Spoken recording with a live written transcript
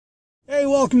Hey,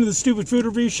 welcome to the Stupid Food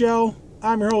Review Show.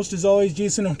 I'm your host, as always,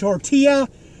 Jason Tortilla.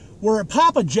 We're at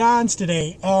Papa John's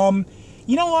today. You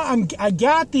know what? I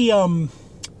got the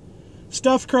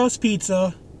stuffed crust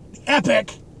pizza, the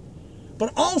Epic,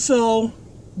 but also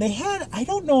they had, I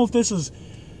don't know if this is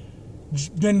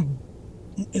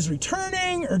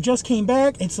returning or just came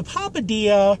back. It's the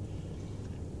Papadia.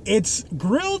 It's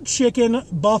grilled chicken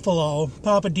buffalo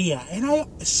Papadia, and I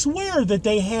swear that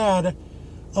they had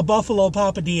a buffalo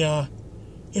Papadia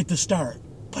at the start,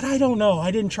 but I don't know. I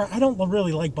didn't try. I don't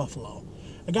really like buffalo.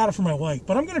 I got it for my wife,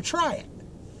 but I'm gonna try it.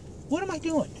 What am I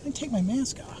doing? I'm gonna take my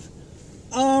mask off.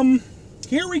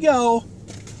 Here we go.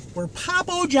 We're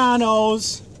Papa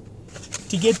John's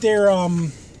to get their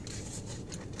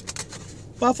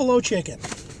buffalo chicken,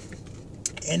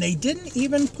 and they didn't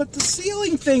even put the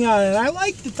sealing thing on it. I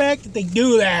like the fact that they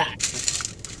do that.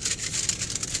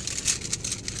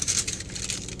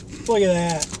 Look at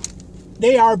that.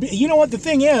 They are, you know what the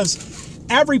thing is,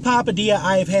 every Papadia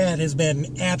I've had has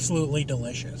been absolutely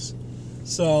delicious.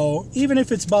 So even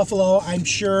if it's buffalo, I'm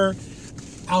sure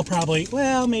I'll probably,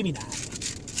 well, maybe not.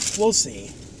 We'll see.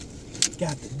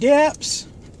 Got the dips,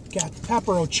 got the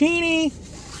pepperoncini.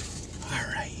 All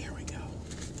right, here we go.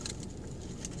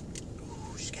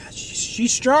 Ooh,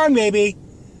 she's strong, baby.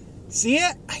 See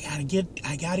it? I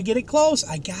gotta get it close.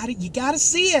 You gotta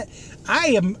see it. I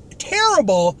am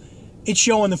terrible. It's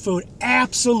showing the food.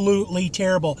 Absolutely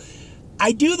terrible.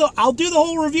 I'll do the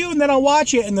whole review and then I'll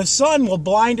watch it and the sun will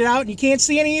blind it out and you can't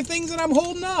see any of the things that I'm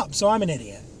holding up. So I'm an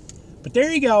idiot. But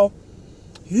there you go.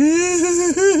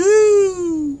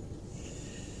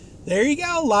 There you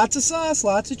go. Lots of sauce,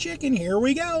 lots of chicken. Here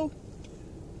we go.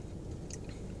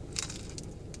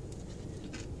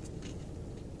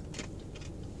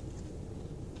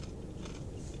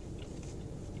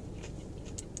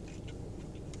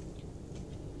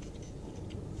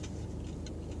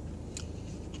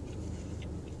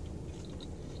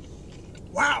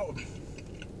 Wow.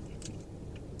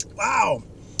 Wow.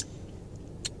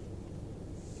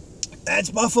 That's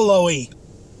buffalo-y.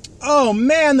 Oh,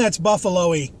 man, that's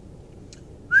buffalo-y.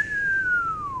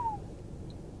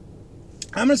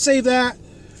 I'm going to save that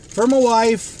for my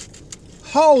wife.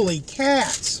 Holy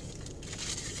cats.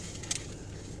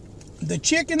 The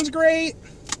chicken's great.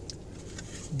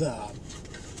 The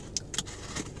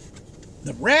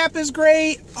wrap is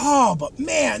great. Oh, but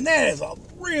man, that is a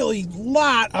really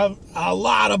lot of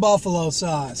buffalo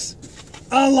sauce.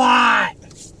 A lot.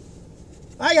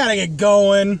 I gotta get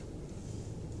going.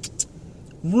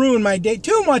 Ruin my day.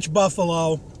 Too much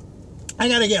buffalo. I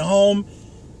gotta get home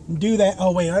and do that.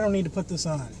 Oh wait, I don't need to put this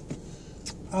on.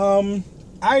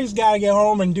 I just gotta get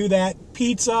home and do that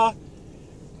pizza.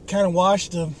 Kind of wash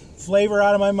the flavor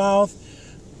out of my mouth.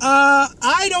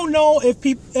 I don't know if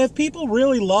people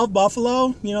really love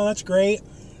buffalo. You know, that's great.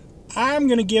 I'm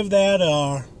going to give that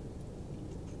a...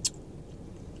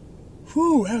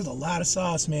 Whew, that was a lot of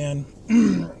sauce, man.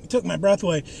 It took my breath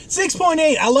away.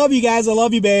 6.8. I love you guys. I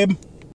love you, babe.